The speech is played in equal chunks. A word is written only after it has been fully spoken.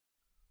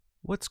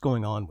What's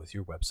going on with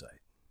your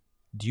website?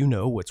 Do you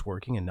know what's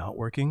working and not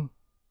working?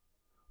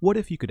 What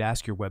if you could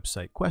ask your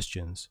website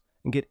questions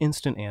and get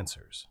instant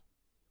answers?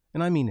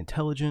 And I mean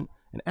intelligent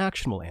and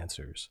actionable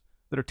answers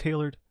that are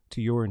tailored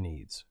to your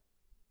needs.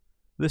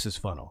 This is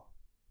Funnl.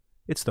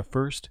 It's the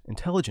first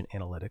intelligent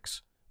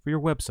analytics for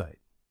your website.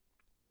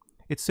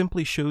 It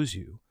simply shows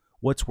you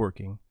what's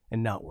working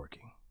and not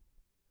working.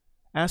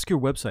 Ask your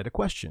website a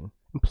question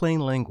in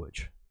plain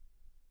language.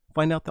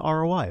 Find out the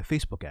ROI of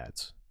Facebook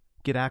ads.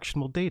 Get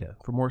actionable data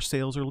for more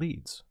sales or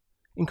leads.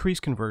 Increase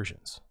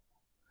conversions.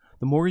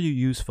 The more you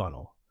use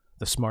Funnl,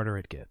 the smarter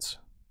it gets.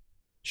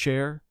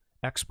 Share,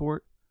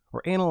 export,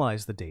 or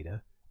analyze the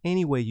data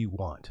any way you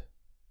want.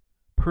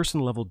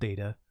 Person-level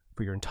data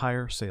for your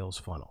entire sales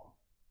funnel.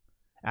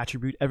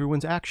 Attribute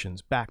everyone's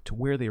actions back to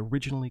where they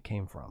originally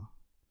came from.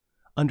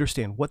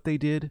 Understand what they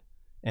did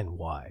and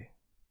why.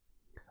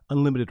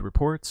 Unlimited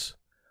reports,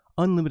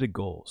 unlimited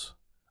goals,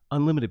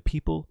 unlimited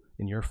people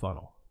in your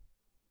funnel.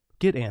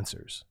 Get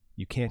answers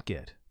you can't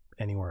get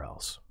anywhere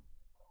else.